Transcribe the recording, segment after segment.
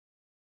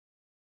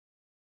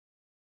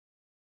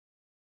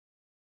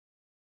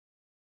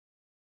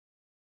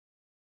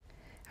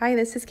Hi,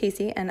 this is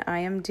Casey, and I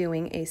am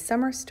doing a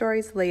summer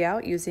stories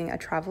layout using a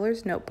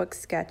traveler's notebook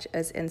sketch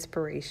as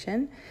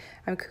inspiration.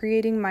 I'm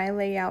creating my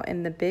layout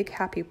in the Big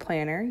Happy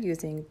Planner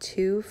using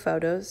 2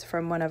 photos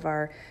from one of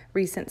our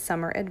recent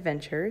summer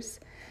adventures.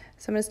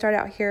 So I'm going to start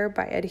out here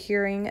by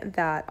adhering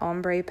that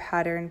ombre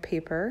pattern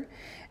paper,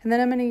 and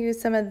then I'm going to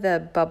use some of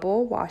the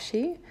bubble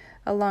washi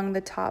along the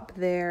top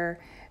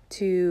there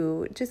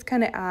to just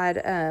kind of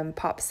add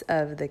pops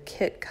of the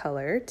kit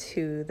color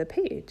to the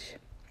page.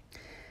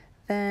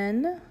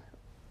 Then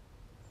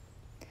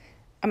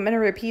I'm going to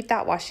repeat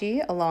that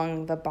washi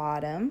along the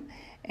bottom,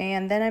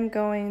 and then I'm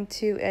going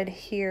to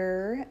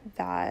adhere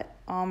that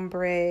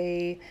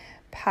ombre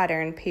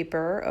pattern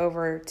paper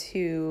over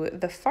to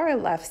the far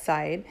left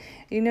side.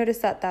 You notice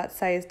that that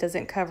size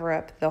doesn't cover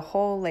up the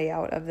whole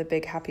layout of the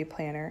Big Happy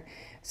Planner.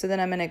 So then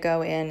I'm going to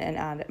go in and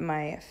add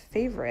my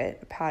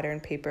favorite pattern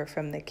paper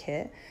from the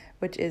kit,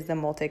 which is the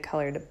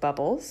multicolored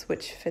bubbles,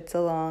 which fits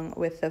along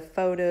with the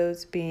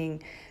photos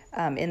being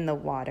in the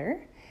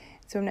water.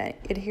 So I'm going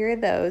to adhere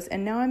those,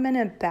 and now I'm going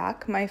to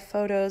back my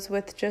photos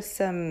with just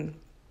some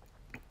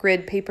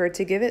grid paper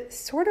to give it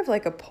sort of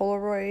like a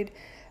Polaroid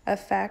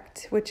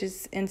effect, which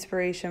is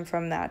inspiration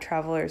from that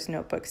Traveler's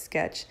Notebook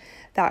sketch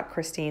that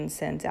Christine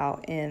sent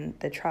out in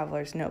the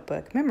Traveler's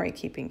Notebook memory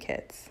keeping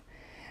kits.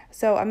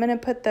 So I'm going to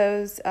put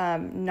those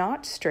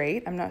not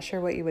straight, I'm not sure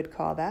what you would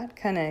call that,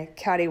 kind of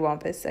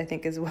cattywampus, I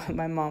think is what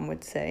my mom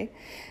would say.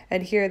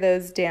 Adhere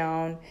those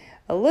down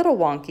a little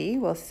wonky,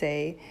 we'll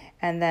say,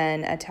 and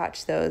then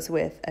attach those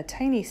with a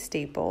tiny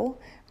staple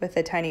with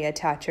a tiny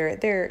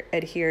attacher. They're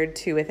adhered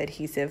to with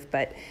adhesive,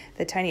 but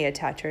the tiny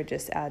attacher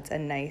just adds a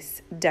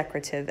nice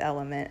decorative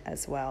element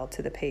as well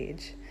to the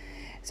page.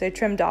 So I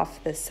trimmed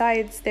off the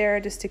sides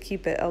there just to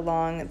keep it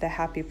along the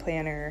Happy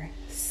Planner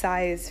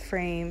size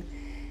frame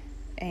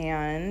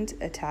and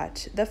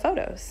attach the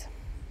photos.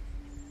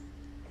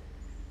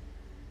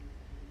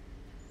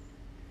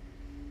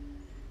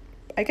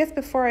 I guess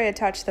before I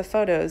attach the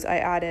photos, I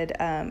added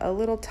a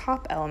little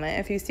top element.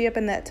 If you see up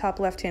in that top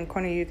left-hand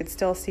corner, you could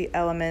still see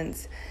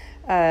elements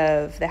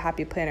of the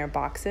Happy Planner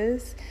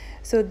boxes.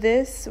 So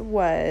this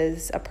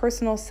was a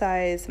personal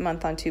size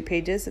month on 2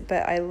 pages,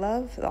 but I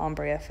love the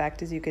ombre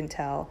effect, as you can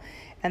tell.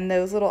 And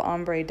those little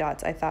ombre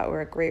dots I thought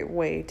were a great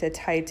way to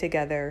tie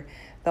together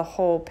the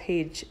whole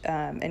page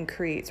and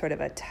create sort of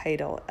a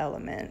title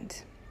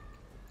element.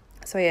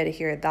 So I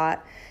adhered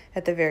that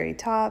at the very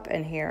top,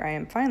 and here I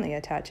am finally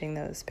attaching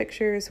those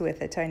pictures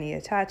with a tiny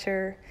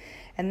attacher.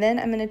 And then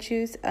I'm going to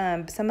choose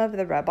some of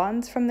the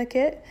rub-ons from the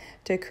kit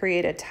to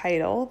create a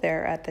title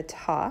there at the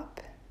top.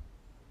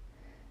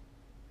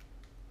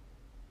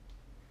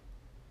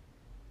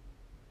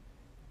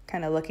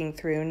 Kind of looking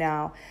through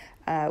now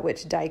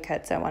which die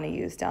cuts I want to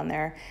use down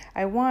there.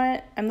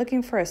 I'm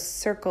looking for a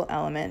circle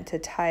element to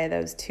tie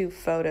those 2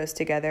 photos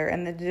together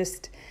and then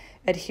just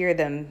adhere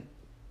them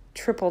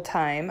triple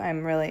time.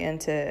 I'm really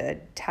into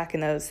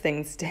tacking those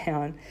things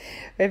down.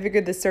 I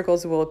figured the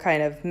circles will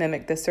kind of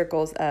mimic the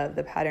circles of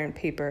the pattern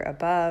paper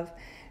above.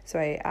 So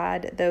I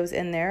add those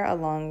in there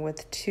along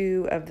with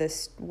 2 of the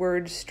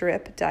word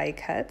strip die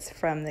cuts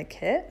from the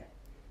kit.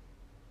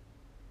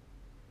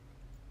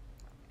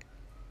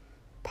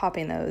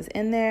 Popping those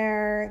in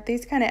there.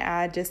 These kind of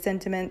add just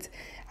sentiments.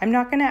 I'm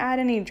not going to add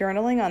any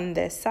journaling on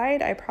this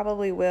side. I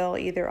probably will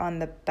either on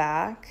the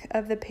back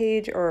of the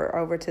page or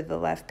over to the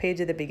left page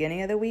at the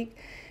beginning of the week.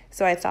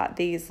 So I thought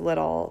these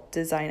little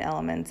design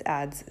elements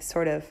adds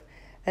sort of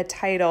a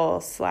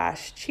title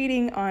 /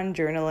 cheating on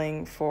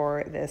journaling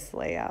for this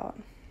layout.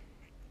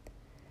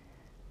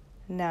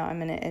 Now I'm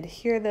going to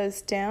adhere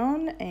those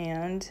down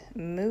and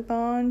move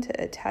on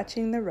to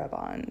attaching the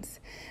rub-ons.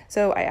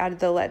 So I added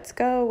the Let's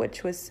Go,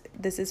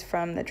 this is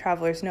from the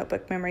Traveler's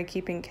Notebook memory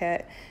keeping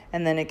kit.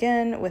 And then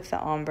again with the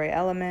ombre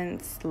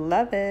elements,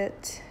 love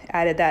it.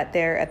 Added that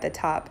there at the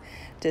top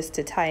just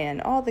to tie in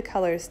all the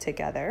colors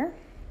together.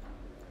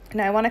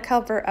 Now I want to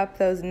cover up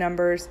those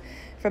numbers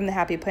from the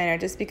Happy Planner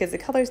just because the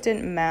colors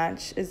didn't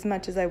match as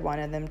much as I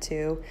wanted them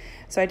to.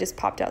 So I just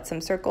popped out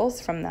some circles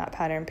from that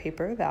pattern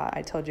paper that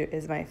I told you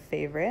is my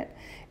favorite.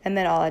 And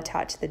then I'll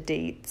attach the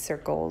date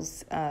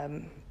circles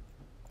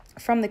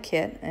from the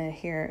kit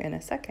here in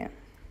a second.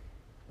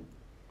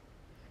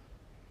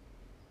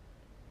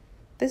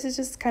 This is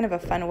just kind of a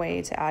fun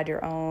way to add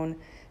your own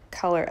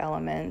color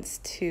elements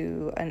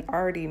to an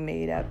already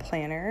made up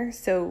planner.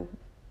 So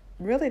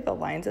really the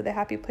lines of the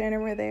Happy Planner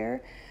were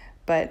there,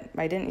 but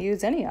I didn't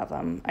use any of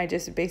them. I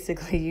just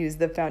basically used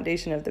the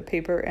foundation of the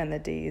paper and the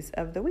days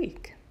of the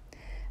week.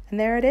 And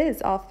there it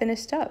is, all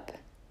finished up.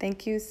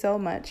 Thank you so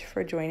much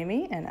for joining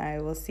me, and I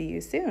will see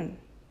you soon.